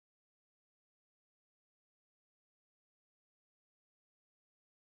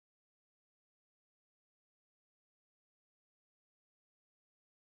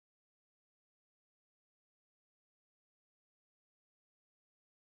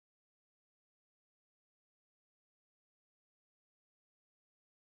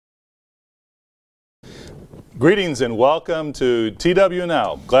Greetings and welcome to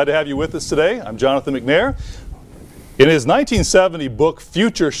TWNow. Glad to have you with us today. I'm Jonathan McNair. In his 1970 book,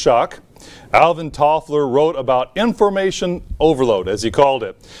 Future Shock, Alvin Toffler wrote about information overload, as he called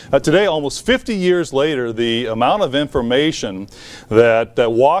it. Today, almost 50 years later, the amount of information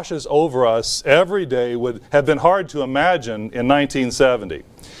that washes over us every day would have been hard to imagine in 1970.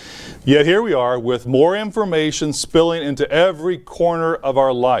 Yet here we are with more information spilling into every corner of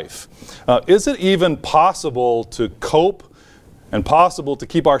our life. Is it even possible to cope and possible to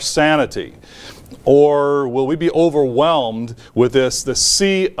keep our sanity? Or will we be overwhelmed with this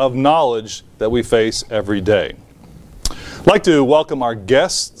sea of knowledge that we face every day? I'd like to welcome our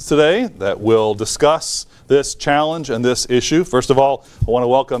guests today that will discuss this challenge and this issue. First of all, I want to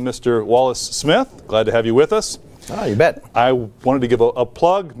welcome Mr. Wallace Smith. Glad to have you with us. Oh, you bet. I wanted to give a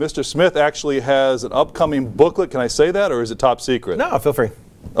plug. Mr. Smith actually has an upcoming booklet. Can I say that, or is it top secret? No, feel free.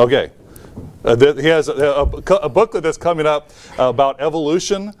 Okay. He has a booklet that's coming up about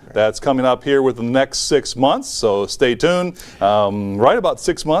evolution. That's coming up here within the next 6 months, so stay tuned. Right about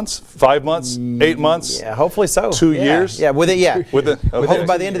 6 months, 5 months, 8 months. Yeah, hopefully so. 2 years. Yeah, with it. Yeah. Okay. Hopefully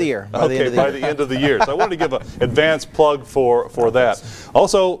by the end of the year. By the end of the year. So I wanted to give an advanced plug for that.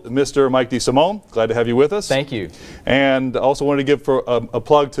 Also, Mr. Mike DeSimone, glad to have you with us. Thank you. And also wanted to give a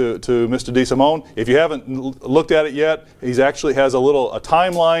plug to Mr. DeSimone. If you haven't looked at it yet, he actually has a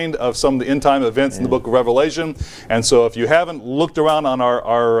timeline of some of the end time events in the book of Revelation. And so if you haven't looked around on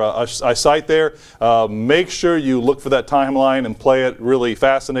our site there, make sure you look for that timeline and play it. Really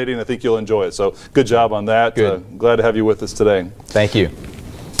fascinating. I think you'll enjoy it. So good job on that. Good. Glad to have you with us today. Thank you.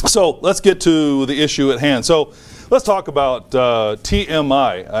 So let's get to the issue at hand. So let's talk about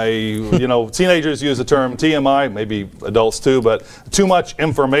TMI. Teenagers use the term TMI, maybe adults too, but too much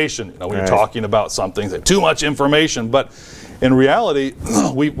information. When you're talking about something, too much information. But in reality,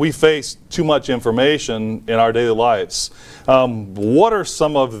 we face too much information in our daily lives. What are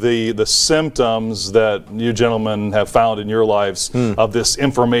some of the symptoms that you gentlemen have found in your lives of this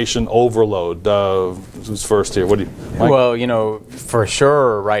information overload? Who's first here? What do you, Mike? Well, for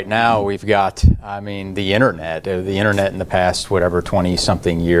sure right now we've got, the internet. The internet in the past,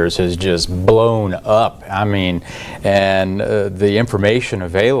 20-something years has just blown up. And the information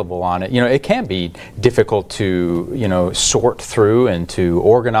available on it, it can be difficult to, sort through and to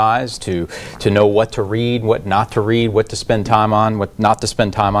organize, to know what to read, what not to read, what to spend time on, what not to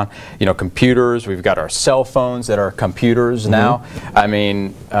spend time on. Computers, we've got our cell phones that are computers now.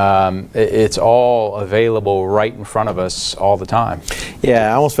 It's all available right in front of us all the time. Yeah,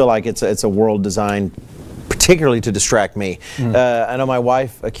 I almost feel like it's a world designed particularly to distract me. I know my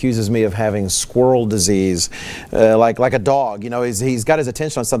wife accuses me of having squirrel disease, like a dog. He's got his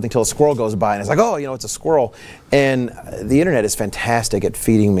attention on something till a squirrel goes by, and it's like, oh, it's a squirrel. And the internet is fantastic at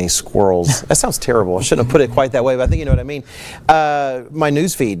feeding me squirrels. That sounds terrible. I shouldn't have put it quite that way, but I think you know what I mean. My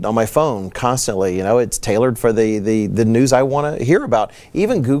news feed on my phone constantly, it's tailored for the news I want to hear about.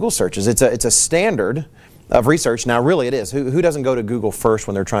 Even Google searches. It's a standard of research. Now, really it is. Who doesn't go to Google first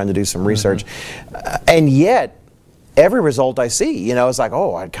when they're trying to do some research? And yet, every result I see, it's like,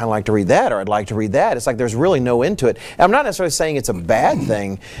 oh, I'd kind of like to read that, or I'd like to read that. It's like there's really no end to it. And I'm not necessarily saying it's a bad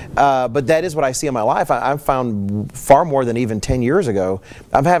thing, but that is what I see in my life. I've found far more than even 10 years ago.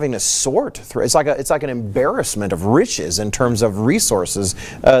 I'm having to sort through. It's like an embarrassment of riches in terms of resources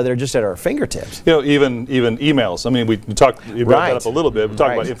that are just at our fingertips. Even emails. You brought that up a little bit. We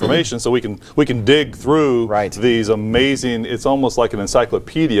talked about information, so we can dig through these amazing. It's almost like an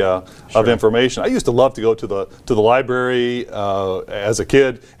encyclopedia of information. I used to love to go to the library as a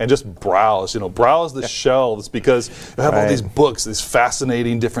kid and just browse the shelves, because you have all these books, these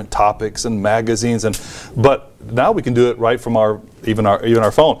fascinating different topics and magazines, but now we can do it right from our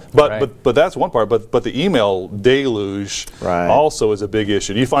phone. But that's one part. But the email deluge also is a big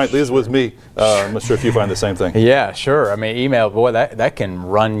issue. Do you find, Liz, with me? I'm not sure if you find the same thing. Yeah, sure. Email, boy, that can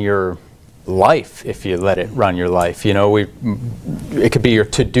run your life if you let it run your life. It could be your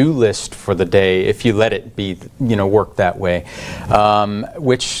to-do list for the day if you let it be, work that way,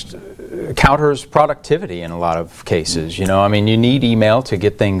 which counters productivity in a lot of cases. You need email to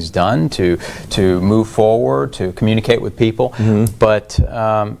get things done, to move forward, to communicate with people, but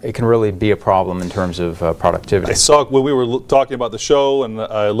it can really be a problem in terms of productivity. I saw when we were talking about the show, and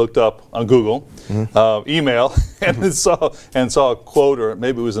I looked up on Google email and saw a quote, or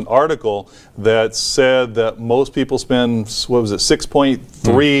maybe it was an article that said that most people spend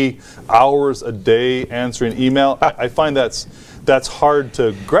 6.3 hours a day answering email. I find that's hard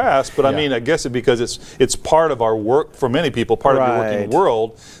to grasp, but I guess because it's part of our work for many people, part of your working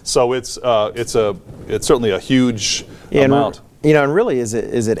world. So it's certainly a huge amount. You know, and really, is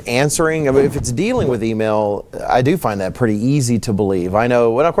it answering? I mean, if it's dealing with email, I do find that pretty easy to believe. I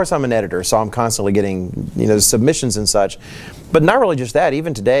know, well, of course, I'm an editor, so I'm constantly getting, you know, submissions and such. But not really just that.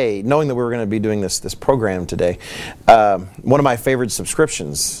 Even today, knowing that we were going to be doing this program today, one of my favorite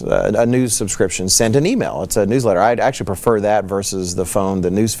subscriptions, a news subscription, sent an email. It's a newsletter. I'd actually prefer that versus the phone, the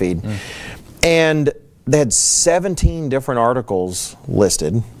news feed. And they had 17 different articles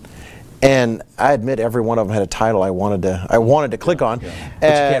listed. And I admit every one of them had a title I wanted to click on. But you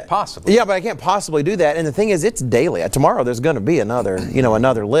can't possibly. Yeah, but I can't possibly do that. And the thing is, it's daily. Tomorrow there's going to be another, you know,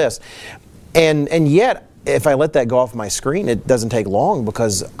 another list. And yet, if I let that go off my screen, it doesn't take long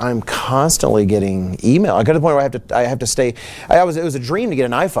because I'm constantly getting email. I got to the point where I have to stay. It was a dream to get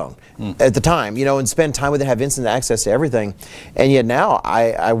an iPhone at the time, you know, and spend time with it, have instant access to everything. And yet now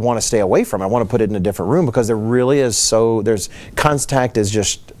I want to stay away from it. I want to put it in a different room because there really is there's contact is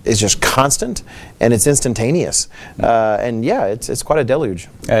just constant and it's instantaneous. And yeah, it's quite a deluge.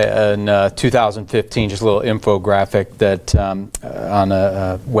 In 2015, just a little infographic that on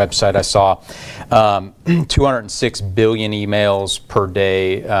a website I saw. 206 billion emails per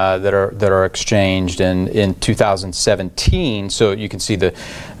day that are exchanged, and in 2017, so you can see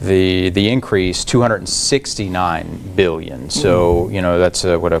the increase, 269 billion. So you know that's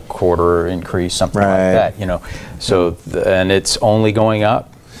what, a quarter increase, something like that. You know, so and it's only going up.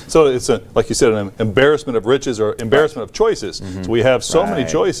 So it's like you said, an embarrassment of riches or embarrassment of choices. So we have so many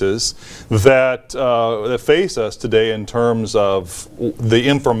choices that that face us today in terms of the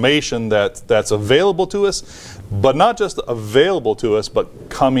information that's available to us, but not just available to us, but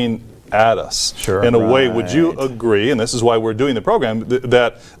coming at us in a way. Would you agree? And this is why we're doing the program.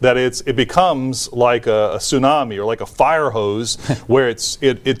 That it becomes like a tsunami or like a fire hose, where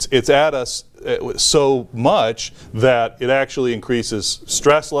it's at us so much that it actually increases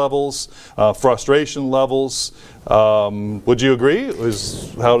stress levels, frustration levels. Would you agree?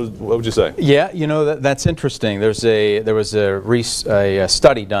 What would you say? Yeah, you know, that's interesting. There was a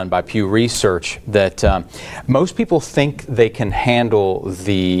study done by Pew Research that most people think they can handle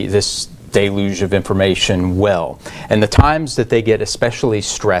this deluge of information well, and the times that they get especially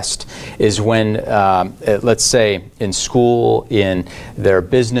stressed is when let's say in school, in their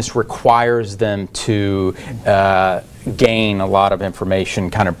business requires them to gain a lot of information,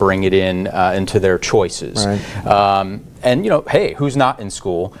 kind of bring it into their choices. And you know, hey, who's not in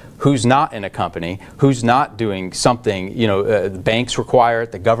school? Who's not in a company? Who's not doing something? You know, the banks require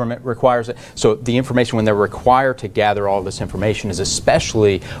it, the government requires it. So the information, when they're required to gather all this information, is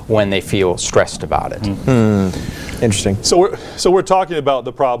especially when they feel stressed about it. Interesting. So we're talking about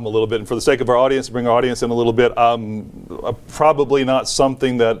the problem a little bit, and for the sake of our audience, to bring our audience in a little bit, probably not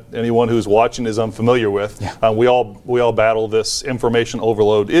something that anyone who's watching is unfamiliar with. We all battle this information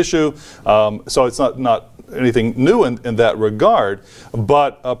overload issue, so it's not anything new in that regard,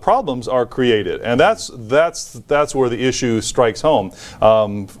 but problems are created, and that's where the issue strikes home.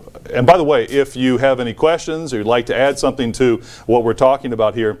 And by the way, if you have any questions or you'd like to add something to what we're talking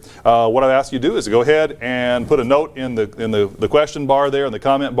about here, what I ask you to do is to go ahead and put a note in the question bar there, in the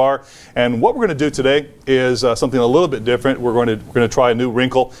comment bar. And what we're going to do today is something a little bit different. We're going to try a new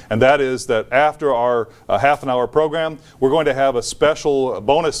wrinkle, and that is that after our half-an-hour program, we're going to have a special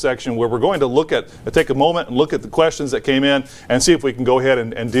bonus section where we're going to take a moment and look at the questions that came in and see if we can go ahead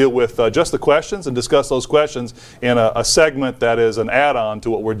and deal with just the questions and discuss those questions in a segment that is an add-on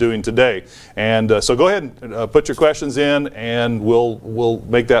to what we're doing today. And so go ahead and put your questions in, and we'll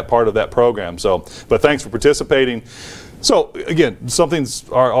make that part of that program. But thanks for participating. So again, something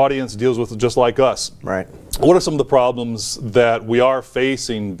our audience deals with just like us. Right. What are some of the problems that we are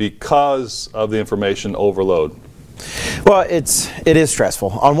facing because of the information overload? Well, it is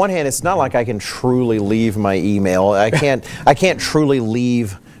stressful. On one hand, it's not like I can truly leave my email. I can't truly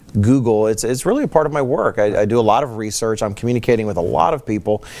leave Google. It's really a part of my work. I do a lot of research. I'm communicating with a lot of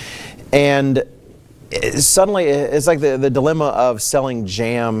people, and suddenly it's like the dilemma of selling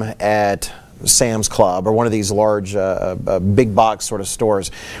jam at Sam's Club or one of these large big box sort of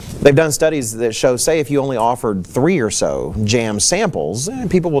stores. They've done studies that show, say, if you only offered 3 or so jam samples,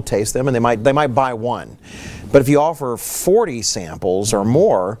 people will taste them and they might buy one. But if you offer 40 samples or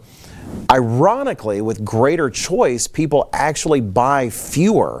more, ironically, with greater choice, people actually buy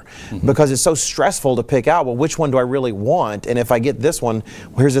fewer because it's so stressful to pick out, well, which one do I really want? And if I get this one,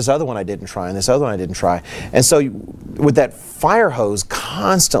 well, here's this other one I didn't try and this other one I didn't try. And so with that fire hose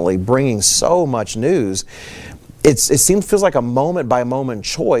constantly bringing so much news, it feels like a moment-by-moment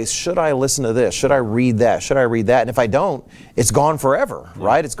choice. Should I listen to this? Should I read that? Should I read that? And if I don't, it's gone forever,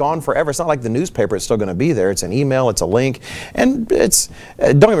 right? It's gone forever. It's not like the newspaper. It's still going to be there. It's an email. It's a link. And it's,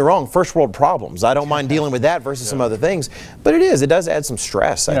 don't get me wrong, first world problems. I don't mind dealing with that versus some other things. But it does add some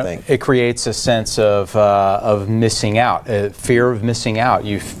stress, I think. It creates a sense of missing out, fear of missing out.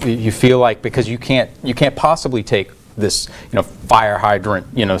 You feel like, because you can't possibly take this fire hydrant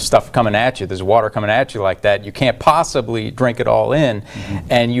stuff coming at you, there's water coming at you like that, you can't possibly drink it all in,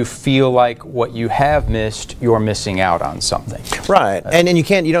 and you feel like what you have missed, you're missing out on something. Right. And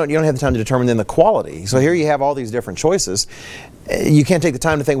you don't have the time to determine then the quality. So here you have all these different choices. You can't take the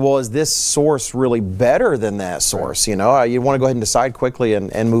time to think, well, is this source really better than that source? You want to go ahead and decide quickly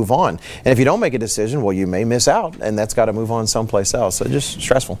and move on. And if you don't make a decision, well, you may miss out, and that's got to move on someplace else. So just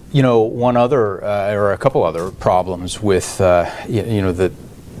stressful. One other or a couple other problems with that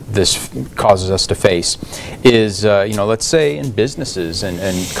this causes us to face is, let's say in businesses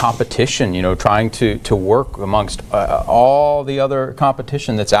and competition, trying to work amongst all the other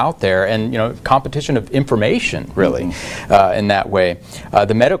competition that's out there, and competition of information, really, in that way.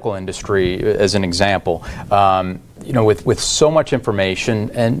 The medical industry, as an example, with so much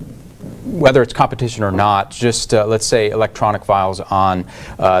information, and whether it's competition or not, just let's say electronic files on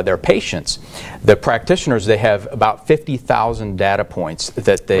their patients. The practitioners, they have about 50,000 data points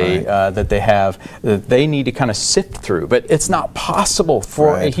that they need to kind of sift through. But it's not possible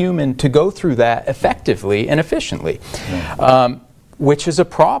for a human to go through that effectively and efficiently, which is a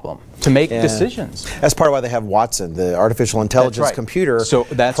problem to make decisions. That's part of why they have Watson, the artificial intelligence computer, so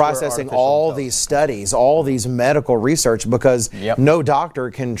that's processing all these studies, all these medical research, because no doctor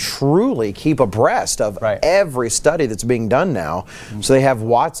can truly keep abreast of every study that's being done now. So they have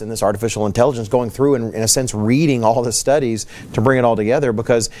Watson, this artificial intelligence, going through and, in a sense, reading all the studies to bring it all together,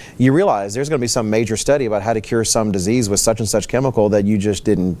 because you realize there's going to be some major study about how to cure some disease with such and such chemical that you just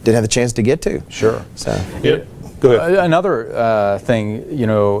didn't have the chance to get to. Sure. So. Go ahead. Another thing,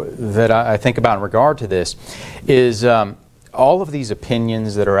 that I think about in regard to this is all of these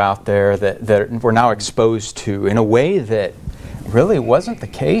opinions that are out there that we're now exposed to in a way that really wasn't the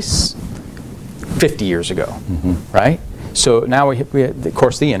case 50 years ago, right? So now of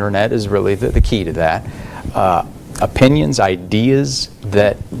course, the internet is really the key to that. Opinions, ideas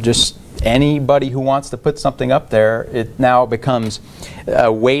that just anybody who wants to put something up there, it now becomes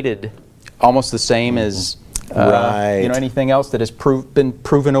weighted almost the same as anything else that has been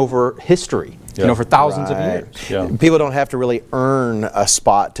proven over history, for thousands of years. People don't have to really earn a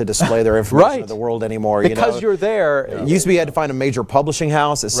spot to display their information to the world anymore. Because you're there. It used to be you had to find a major publishing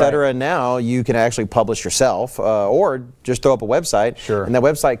house, etc. Now you can actually publish yourself, or just throw up a website, and that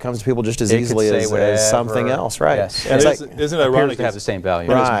website comes to people just as easily as something else, Yes. And isn't it ironic to have the same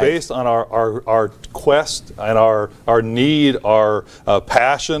value? And it's based on our quest and our need, our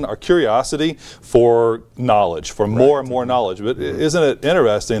passion, our curiosity for knowledge, for more and more knowledge. But isn't it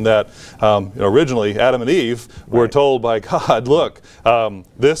interesting that originally Adam and Eve were told by God, look,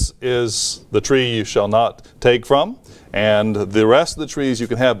 this is the tree you shall not take from, and the rest of the trees you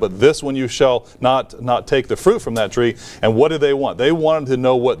can have, but this one you shall not take the fruit from that tree. And what did they want? They wanted to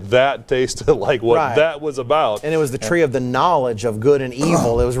know what that tasted like, what that was about. And it was the tree of the knowledge of good and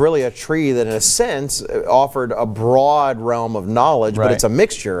evil. It was really a tree that, in a sense, offered a broad realm of knowledge, but it's a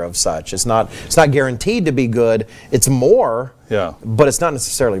mixture of such. It's not guaranteed to be good. It's more. But it's not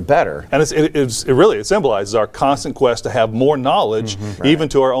necessarily better. And it really symbolizes our constant quest to have more knowledge, even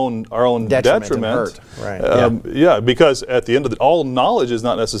to our own detriment. Because at the end of all knowledge is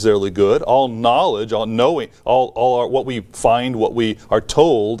not necessarily good. All knowledge, all knowing, all what we find, what we are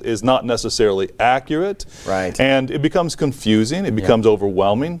told is not necessarily accurate. And it becomes confusing. It becomes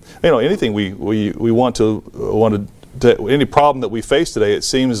overwhelming. Anything we want to any problem that we face today, it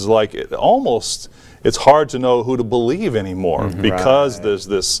seems like it's hard to know who to believe anymore, because there's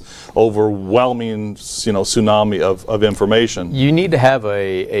this overwhelming tsunami of information. You need to have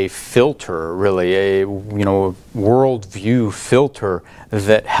a filter, really, a worldview filter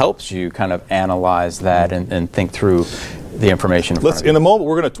that helps you kind of analyze that and think through the information. In a moment,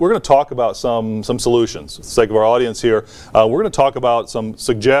 we're going to talk about some solutions. For the sake of our audience here, we're going to talk about some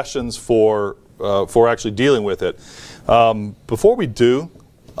suggestions for actually dealing with it. Before we do,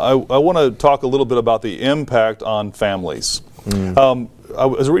 I want to talk a little bit about the impact on families. I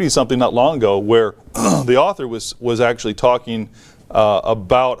was reading something not long ago where the author was actually talking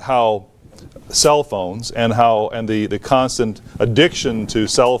about how cell phones and the constant addiction to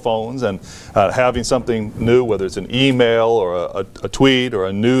cell phones and having something new, whether it's an email or a tweet or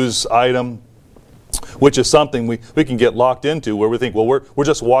a news item, which is something we can get locked into, where we think, well, we're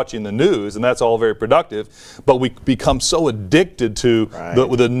just watching the news, and that's all very productive, but we become so addicted to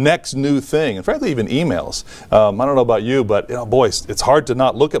the next new thing, and frankly, even emails. I don't know about you, but boy, it's hard to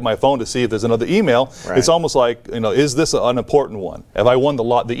not look at my phone to see if there's another email. It's almost like, is this an important one? Have I won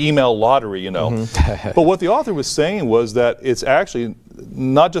the email lottery? But what the author was saying was that it's actually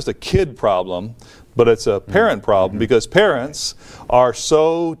not just a kid problem, but it's a parent problem, because parents are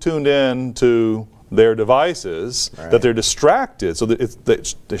so tuned in to their devices that they're distracted. So they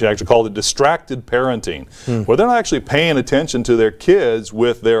should actually call it distracted parenting, where they're not actually paying attention to their kids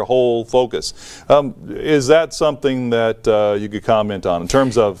with their whole focus. Is that something that you could comment on in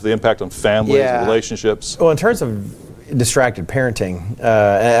terms of the impact on families and relationships? Well, in terms of distracted parenting,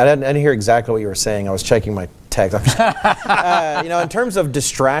 I didn't hear exactly what you were saying. I was checking my text. In terms of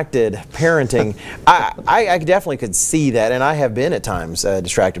distracted parenting, I definitely could see that, and I have been at times a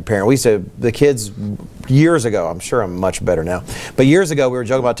distracted parent. The kids years ago, I'm sure I'm much better now, but years ago we were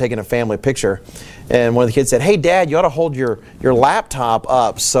joking about taking a family picture, and one of the kids said, "Hey Dad, you ought to hold your laptop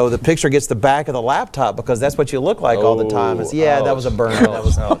up so the picture gets the back of the laptop, because that's what you look like all the time." That was a burn.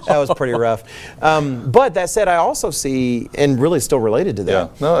 That was pretty rough. But that said, I also see, and really still related to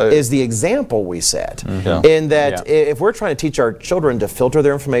that, is the example we set. In that if we're trying to teach our children to filter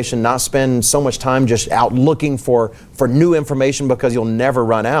their information, not spend so much time just out looking for new information because you'll never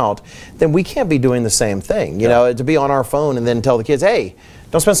run out, then we can't be doing the same thing. To be on our phone and then tell the kids, hey,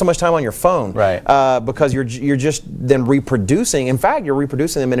 don't spend so much time on your phone, because you're just then reproducing. In fact, you're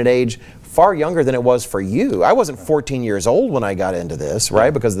reproducing them in an age far younger than it was for you. I wasn't 14 years old when I got into this,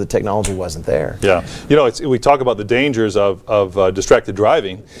 because the technology wasn't there. Yeah, we talk about the dangers of distracted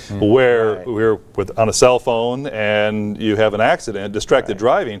driving, where we're on a cell phone and you have an accident, distracted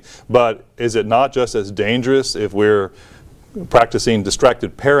driving. But is it not just as dangerous if we're practicing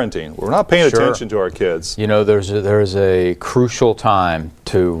distracted parenting? We're not paying attention to our kids. There's a crucial time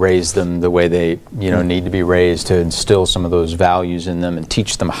to raise them the way they need to be raised, to instill some of those values in them and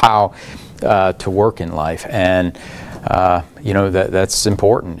teach them how to work in life. And that's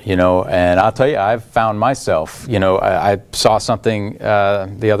important. And I'll tell you, I've found myself. I saw something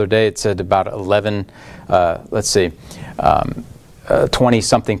the other day. It said about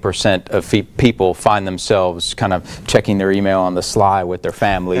 20-something% of people find themselves kind of checking their email on the sly with their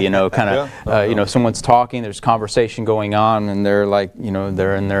family. Someone's talking, there's conversation going on, and they're like,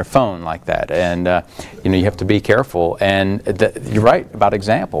 they're in their phone like that. And you have to be careful. And you're right about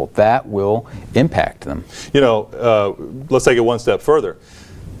example. That will impact them. Let's take it one step further.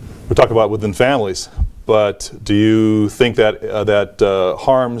 We're talking about within families. But do you think that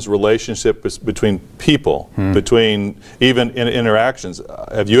harms relationships between people, between even in interactions?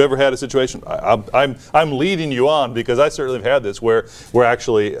 Have you ever had a situation? I'm leading you on, because I certainly have had this, where we're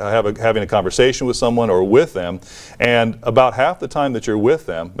actually having a conversation with someone or with them, and about half the time that you're with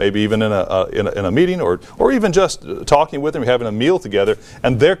them, maybe even in a meeting or even just talking with them, you're having a meal together,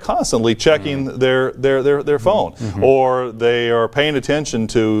 and they're constantly checking their phone, or they are paying attention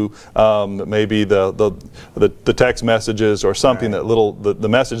to maybe the text messages or something, the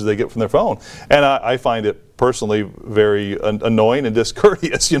message they get from their phone. And I find it personally very annoying and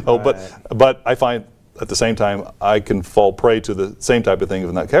discourteous, but I find at the same time I can fall prey to the same type of thing if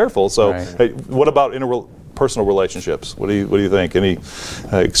I'm not careful. So hey, what about personal relationships? What do you think? Any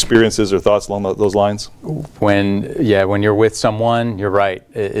experiences or thoughts along those lines? When you're with someone, you're right.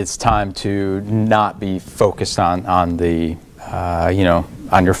 It's time to not be focused on the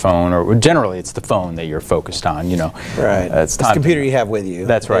on your phone, or generally it's the phone that you're focused on. It's the computer you have with you.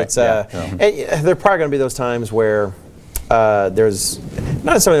 That's right. It's, there are probably going to be those times where there's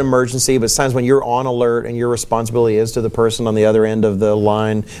not necessarily an emergency, but times when you're on alert and your responsibility is to the person on the other end of the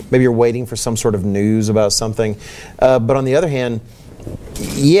line. Maybe you're waiting for some sort of news about something. But on the other hand,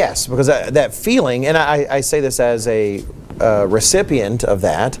 yes, because that feeling, and I say this as a recipient of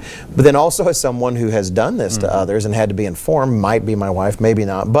that, but then also as someone who has done this to others and had to be informed, might be my wife, maybe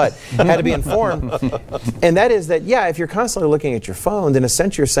not, but had to be informed. And that is that, if you're constantly looking at your phone, then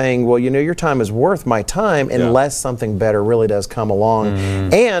essentially you're saying, well, your time is worth my time unless something better really does come along.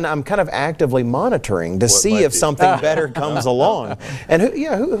 And I'm kind of actively monitoring to see if something better comes along. And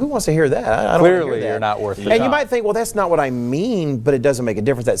who wants to hear that? I don't Clearly want to hear that. You're not worth the And time. you might think, well, that's not what I mean, but it doesn't make a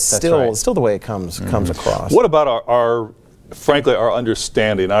difference. That's still the way it comes across. What about frankly, our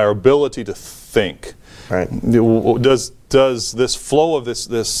understanding, our ability to think? Right. Does this flow of this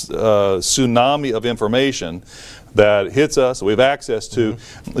tsunami of information that hits us, we have access to.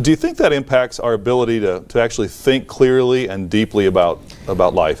 Do you think that impacts our ability to actually think clearly and deeply about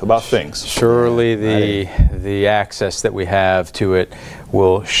life, about things? Surely the access that we have to it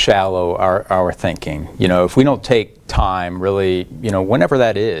will shallow our thinking. You know, if we don't take time, really, you know, whenever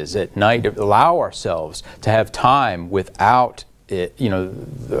that is, at night, allow ourselves to have time without it, you know,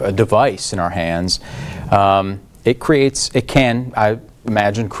 a device in our hands, it can, I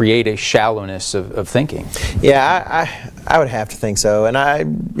imagine, create a shallowness of thinking. Yeah, I would have to think so. And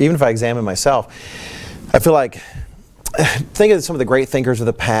even if I examine myself, I feel like, think of some of the great thinkers of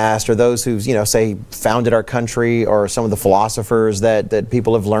the past, or those who've, you know, say, founded our country, or some of the philosophers that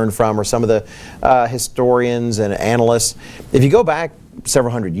people have learned from, or some of the historians and analysts. If you go back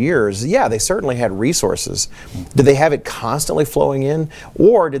several hundred years, yeah, they certainly had resources. Did they have it constantly flowing in?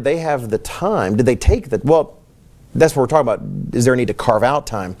 Or did they have the time? Did they take the, well, that's what we're talking about. Is there a need to carve out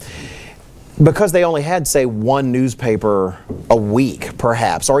time? Because they only had, say, one newspaper a week,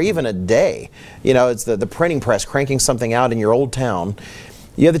 perhaps, or even a day. You know, it's the printing press cranking something out in your old town.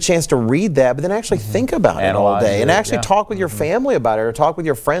 You have the chance to read that, but then actually think about it all day, and actually talk with your family about it, or talk with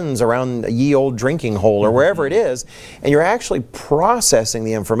your friends around a ye old drinking hole, or wherever it is, and you're actually processing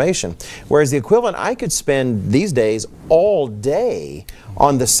the information. Whereas the equivalent, I could spend these days all day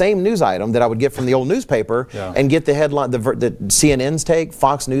on the same news item that I would get from the old newspaper, and get the headline, the CNN's take,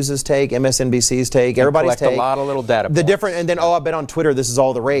 Fox News's take, MSNBC's take, everybody's take. Collect a lot of little data points. The different, and then, oh, I bet on Twitter this is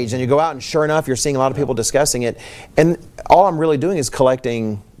all the rage. And you go out, and sure enough, you're seeing a lot of people discussing it. And all I'm really doing is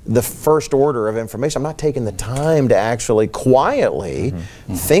collecting the first order of information. I'm not taking the time to actually quietly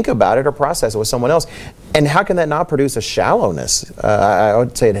think about it or process it with someone else. And how can that not produce a shallowness? I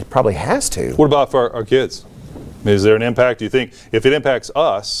would say it probably has to. What about for our kids? Is there an impact? Do you think if it impacts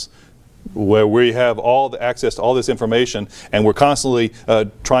us, where we have all the access to all this information, and we're constantly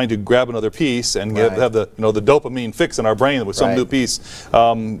trying to grab another piece and have the the dopamine fix in our brain with some new piece?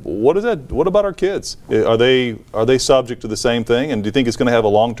 What is that? What about our kids? Are they subject to the same thing? And do you think it's going to have a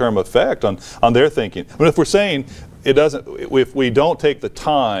long-term effect on their thinking? I mean, if we're saying it doesn't, if we don't take the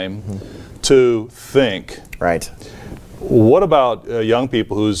time to think, what about young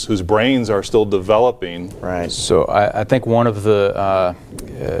people whose brains are still developing? So I think one of the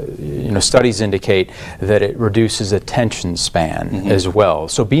studies indicate that it reduces attention span as well.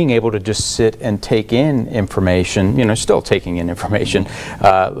 So being able to just sit and take in information, still taking in information,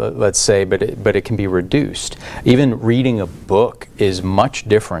 let's say, but it can be reduced. Even reading a book is much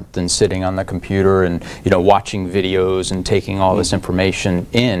different than sitting on the computer and watching videos and taking all this information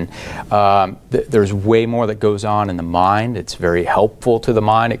in. There's way more that goes on in the mind. It's very helpful to the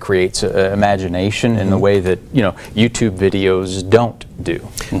mind. It creates imagination in the way that YouTube videos don't do.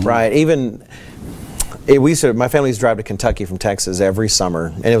 Right. Even my family used to drive to Kentucky from Texas every summer,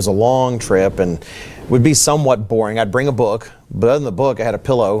 and it was a long trip and would be somewhat boring. I'd bring a book, but other than the book, I had a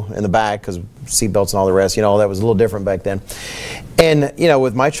pillow in the back because seatbelts and all the rest. That was a little different back then. And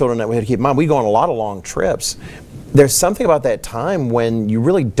with my children that we had to keep in mind, we go on a lot of long trips. There's something about that time when you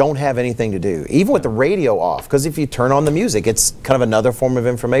really don't have anything to do, even with the radio off, because if you turn on the music, it's kind of another form of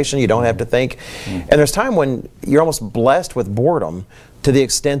information. You don't have to think. And there's time when you're almost blessed with boredom to the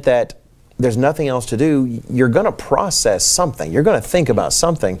extent that there's nothing else to do. You're going to process something. You're going to think about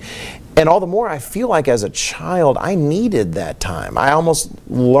something. And all the more I feel like as a child, I needed that time. I almost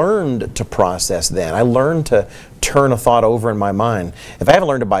learned to process then. I learned to turn a thought over in my mind. If I haven't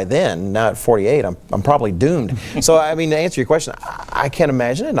learned it by then, now at 48, I'm probably doomed. So, I mean, to answer your question, I can't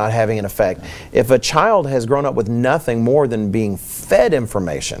imagine it not having an effect. If a child has grown up with nothing more than being fed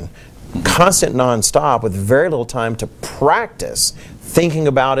information, constant nonstop, with very little time to practice thinking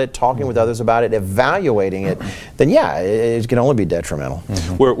about it, talking with others about it, evaluating it, then yeah, it can only be detrimental.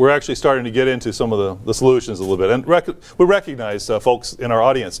 We're actually starting to get into some of the solutions a little bit, and we recognize, folks in our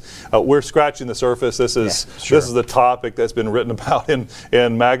audience, we're scratching the surface. This is this is the topic that's been written about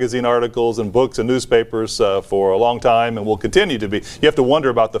in magazine articles and books and newspapers for a long time, and will continue to be. You have to wonder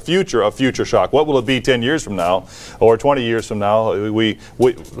about the future of Future Shock. What will it be 10 years from now, or 20 years from now?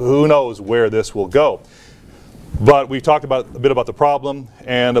 Who knows where this will go? But we've talked a bit about the problem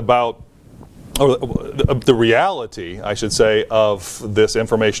and about the reality, I should say, of this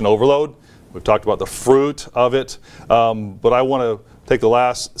information overload. We've talked about the fruit of it, but I want to take the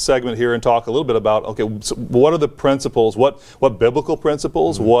last segment here and talk a little bit about, okay, so what are the principles, what biblical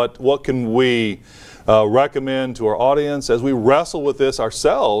principles, what can we recommend to our audience as we wrestle with this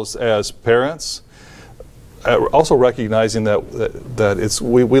ourselves as parents? Also recognizing that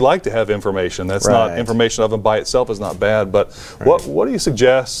we like to have information. That's not information of and by itself is not bad. But what do you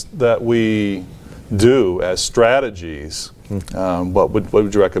suggest that we do as strategies what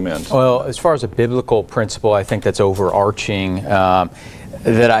would you recommend? Well, as far as a biblical principle, I think that's overarching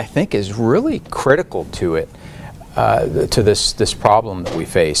that I think is really critical to it, to this problem that we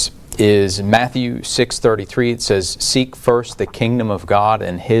face, is Matthew 6:33. It says, "Seek first the kingdom of God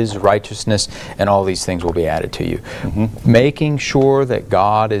and His righteousness, and all these things will be added to you." Making sure that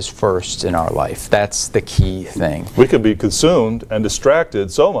God is first in our life. That's the key thing. We can be consumed and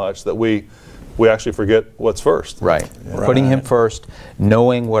distracted so much that we actually forget what's first. Right. Putting Him first,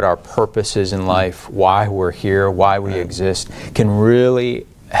 knowing what our purpose is in life, why we're here, why we exist, can really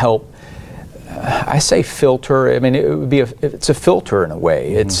help. I say filter. I mean, it's a filter in a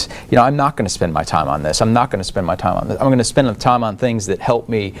way. It's, I'm not going to spend my time on this. I'm not going to spend my time on this. I'm going to spend time on things that help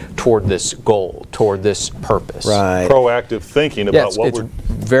me toward this goal, toward this purpose. Right. Proactive thinking about what we're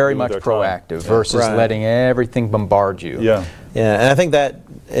very much proactive versus letting everything bombard you. Yeah, and I think that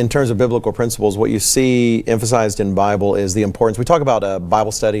in terms of biblical principles, what you see emphasized in Bible is the importance. We talk about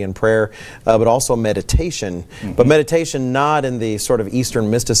Bible study and prayer, but also meditation. But meditation not in the sort of Eastern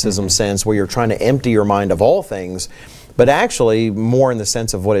mysticism sense where you're trying to empty your mind of all things, but actually more in the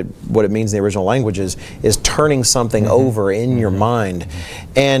sense of what it means in the original languages is turning something over in your mind.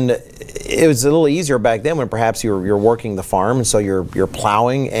 And it was a little easier back then when perhaps you're working the farm, and so you're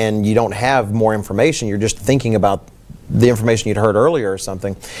plowing and you don't have more information. You're just thinking about the information you'd heard earlier or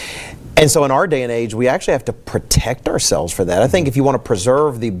something. And so in our day and age, we actually have to protect ourselves for that. I think if you want to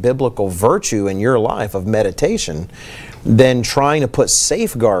preserve the biblical virtue in your life of meditation, then trying to put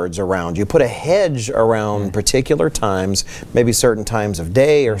safeguards around you, put a hedge around particular times, maybe certain times of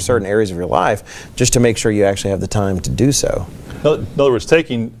day or certain areas of your life, just to make sure you actually have the time to do so. In other words,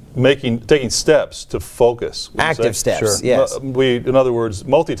 taking steps to focus. Active steps, yes. In other words,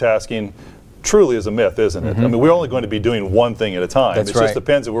 multitasking truly is a myth, isn't it? I mean, we're only going to be doing one thing at a time. It just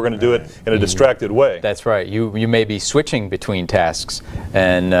depends if we're going to do it in a distracted way. That's right. You may be switching between tasks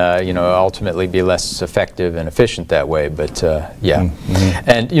and ultimately be less effective and efficient that way, but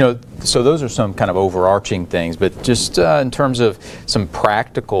and so those are some kind of overarching things, but just in terms of some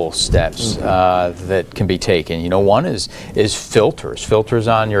practical steps that can be taken. One is filters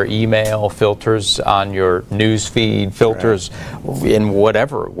on your email, filters on your news feed, filters in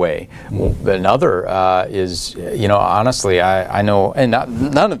whatever way. Another is, honestly, I know, and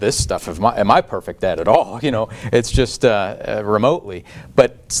none of this stuff am I perfect at all. It's just remotely,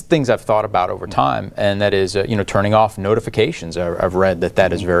 but things I've thought about over time, and that is, turning off notifications. I've read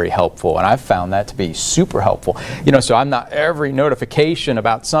that is very helpful, and I've found that to be super helpful. So I'm not, every notification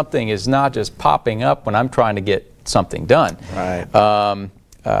about something is not just popping up when I'm trying to get something done. Right.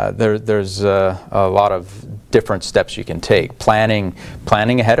 There's a lot of different steps you can take. Planning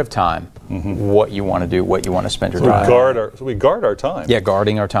ahead of time. What you want to do, what you want to spend your time. We guard our time. Yeah,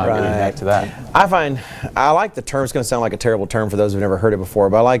 guarding our time. Getting back to that. I like the term. It's going to sound like a terrible term for those who've never heard it before,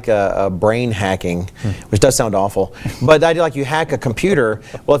 but I like brain hacking, which does sound awful. But the idea, like you hack a computer.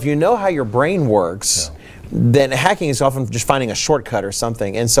 Well, if you know how your brain works, then hacking is often just finding a shortcut or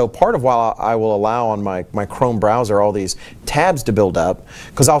something. And so part of why I will allow on my Chrome browser all these tabs to build up,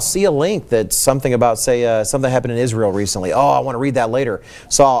 because I'll see a link that's something about, say, something happened in Israel recently. Oh, I want to read that later.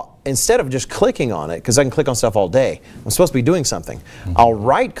 So instead of just clicking on it, because I can click on stuff all day, I'm supposed to be doing something. I'll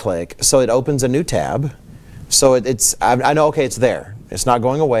right-click so it opens a new tab. So I know, okay, it's there. It's not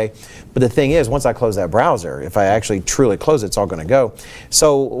going away. But the thing is, once I close that browser, if I actually truly close it, it's all going to go.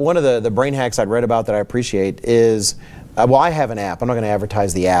 So one of the brain hacks I'd read about that I appreciate is, well, I have an app. I'm not going to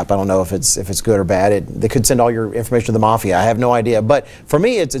advertise the app. I don't know if it's good or bad. They could send all your information to the mafia. I have no idea. But for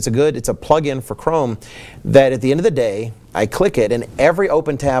me, it's a plug-in for Chrome that at the end of the day, I click it, and every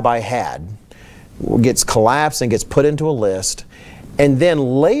open tab I had gets collapsed and gets put into a list. And then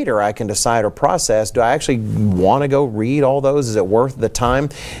later I can decide or process, do I actually want to go read all those? Is it worth the time?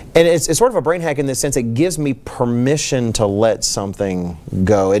 And it's sort of a brain hack in the sense it gives me permission to let something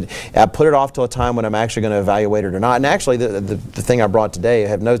go. I put it off till a time when I'm actually going to evaluate it or not. And actually the thing I brought today, I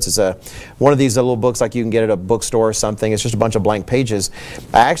have notes, is one of these little books like you can get at a bookstore or something. It's just a bunch of blank pages.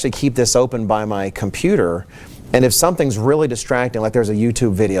 I actually keep this open by my computer. And if something's really distracting, like there's a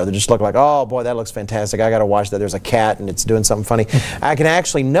YouTube video that just looks like, oh boy, that looks fantastic, I got to watch that, there's a cat and it's doing something funny, I can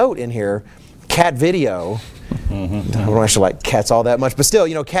actually note in here, cat video. I don't actually like cats all that much, but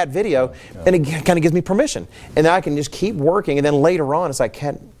still, cat video, and it kind of gives me permission. And then I can just keep working, and then later on, it's like,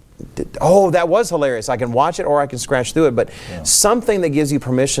 cat oh, that was hilarious. I can watch it or I can scratch through it, but something that gives you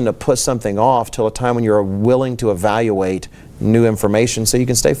permission to put something off till a time when you're willing to evaluate new information so you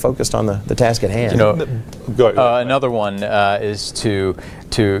can stay focused on the task at hand. You know, another one is to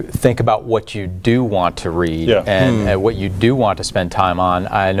think about what you do want to read and what you do want to spend time on.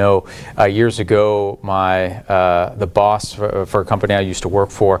 I know years ago, the boss for a company I used to work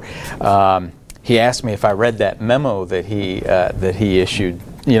for, he asked me if I read that memo that he issued,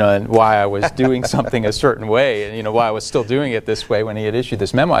 you know, and why I was doing something a certain way, and you know why I was still doing it this way when he had issued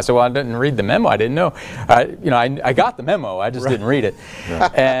this memo. I said, well, I didn't read the memo. I didn't know. I got the memo. I just didn't read it.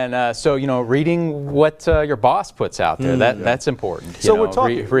 And so, you know, reading what your boss puts out there, that's important. So we're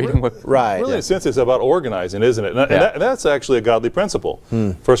talking reading what really in a sense it's about organizing, isn't it? And that's actually a godly principle.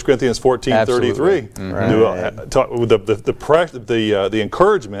 1 Corinthians 14:33. The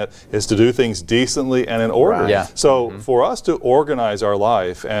encouragement is to do things decently and in order. So for us to organize our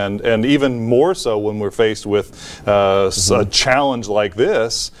life, and even more so when we're faced with a challenge like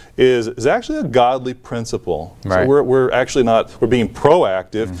this, is actually a godly principle. So we're actually we're being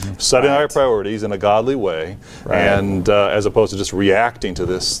proactive, setting our priorities in a godly way, and as opposed to just reacting to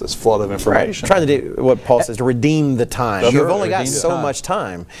this flood of information. Trying to do what Paul says, to redeem the time. You've only got so much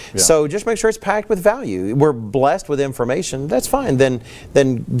time. So just make sure it's packed with value. We're blessed with information, that's fine. Then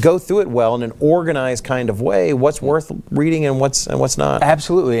go through it well in an organized kind of way. What's worth reading and what's not.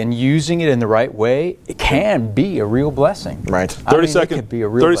 Absolutely, and using it in the right way, it can be a real blessing. Right.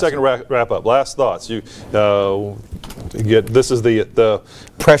 30-second wrap up. Last thoughts. This is the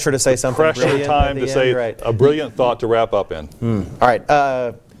pressure to say something pressure brilliant time to say a brilliant thought to wrap up in. All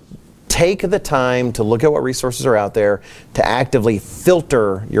right. Take the time to look at what resources are out there, to actively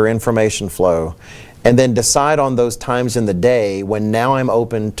filter your information flow, and then decide on those times in the day when now I'm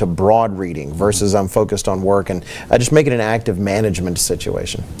open to broad reading versus I'm focused on work, and just make it an active management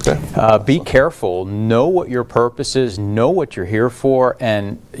situation. Be careful, know what your purpose is, know what you're here for,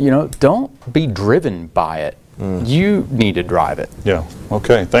 and don't be driven by it. You need to drive it. Yeah.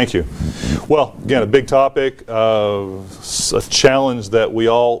 Okay. Thank you. Well, again, a big topic, a challenge that we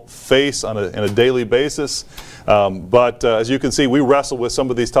all face on a daily basis. But as you can see, we wrestle with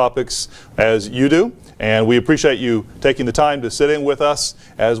some of these topics as you do, and we appreciate you taking the time to sit in with us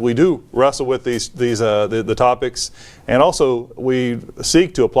as we do wrestle with the topics. And also, we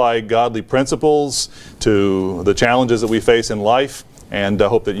seek to apply godly principles to the challenges that we face in life, and I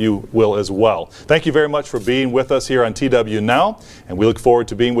hope that you will as well. Thank you very much for being with us here on TWNow, and we look forward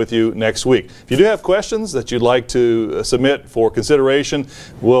to being with you next week. If you do have questions that you'd like to submit for consideration,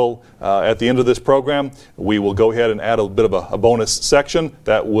 we'll, at the end of this program, we will go ahead and add a bit of a bonus section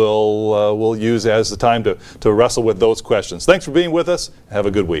that we'll use as the time to wrestle with those questions. Thanks for being with us. Have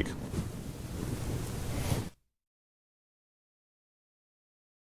a good week.